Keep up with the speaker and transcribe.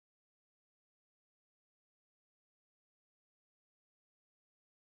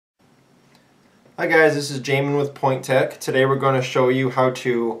Hi guys, this is Jamin with Point Tech. Today we're going to show you how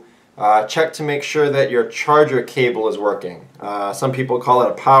to check to make sure that your charger cable is working. Some people call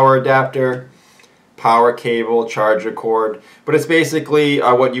it a power adapter, power cable, charger cord, but it's basically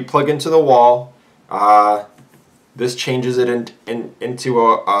what you plug into the wall. This changes it into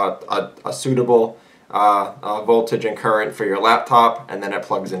a suitable voltage and current for your laptop, and then it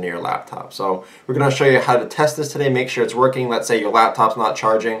plugs into your laptop. So we're going to show you how to test this today, make sure it's working. Let's say your laptop's not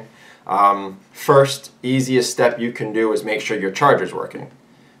charging. First, easiest step you can do is make sure your charger's working.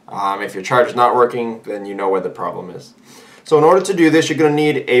 If your charger's not working, then you know where the problem is. So in order to do this, you're going to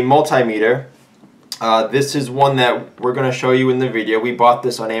need a multimeter. This is one that we're going to show you in the video. We bought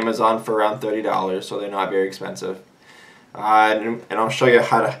this on Amazon for around $30, so they're not very expensive. And I'll show you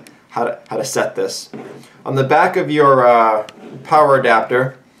how to set this. On the back of your power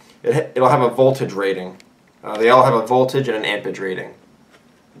adapter, it'll have a voltage rating. They all have a voltage and an ampage rating.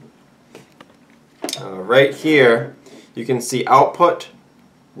 Right here, you can see output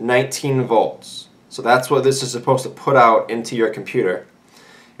 19 volts. So that's what this is supposed to put out into your computer.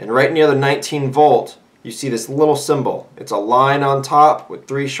 And right near the 19 volt, you see this little symbol. It's a line on top with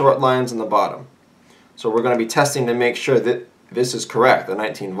 3 short lines on the bottom. So we're going to be testing to make sure that this is correct, the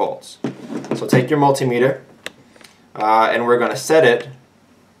 19 volts. So take your multimeter, and we're going to set it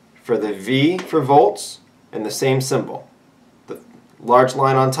for the V for volts and the same symbol. The large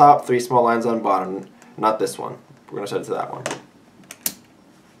line on top, 3 small lines on bottom, not this one. We're going to set it to that one.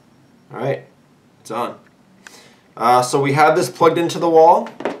 Alright, it's on. So we have this plugged into the wall.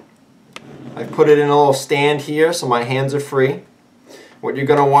 I put it in a little stand here so my hands are free. What you're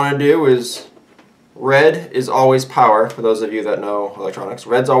going to want to do is, red is always power, for those of you that know electronics.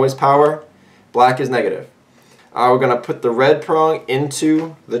 Red's always power, black is negative. We're going to put the red prong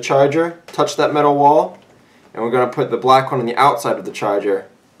into the charger, touch that metal wall, and we're going to put the black one on the outside of the charger,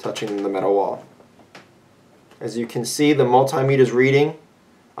 touching the metal wall. As you can see, the multimeter is reading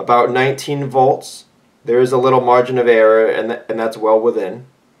about 19 volts. There is a little margin of error, and that's well within.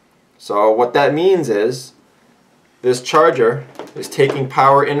 So what that means is this charger is taking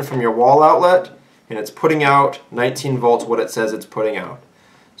power in from your wall outlet, and it's putting out 19 volts, what it says it's putting out.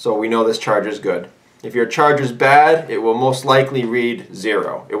 So we know this charger is good. If your charger's bad, it will most likely read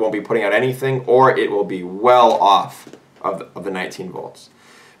 0. It won't be putting out anything, or it will be well off of the 19 volts.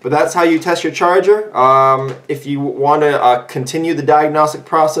 But that's how you test your charger. If you want to continue the diagnostic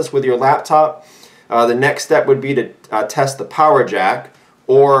process with your laptop, the next step would be to test the power jack,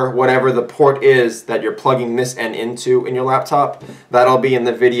 or whatever the port is that you're plugging this end into in your laptop. That'll be in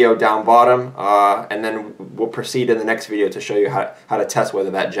the video down bottom, and then we'll proceed in the next video to show you how to test whether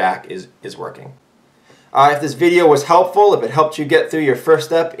that jack is working. If this video was helpful, if it helped you get through your first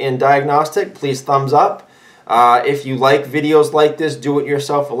step in diagnostic, please thumbs up. If you like videos like this,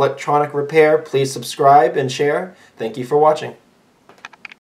 do-it-yourself electronic repair, please subscribe and share. Thank you for watching.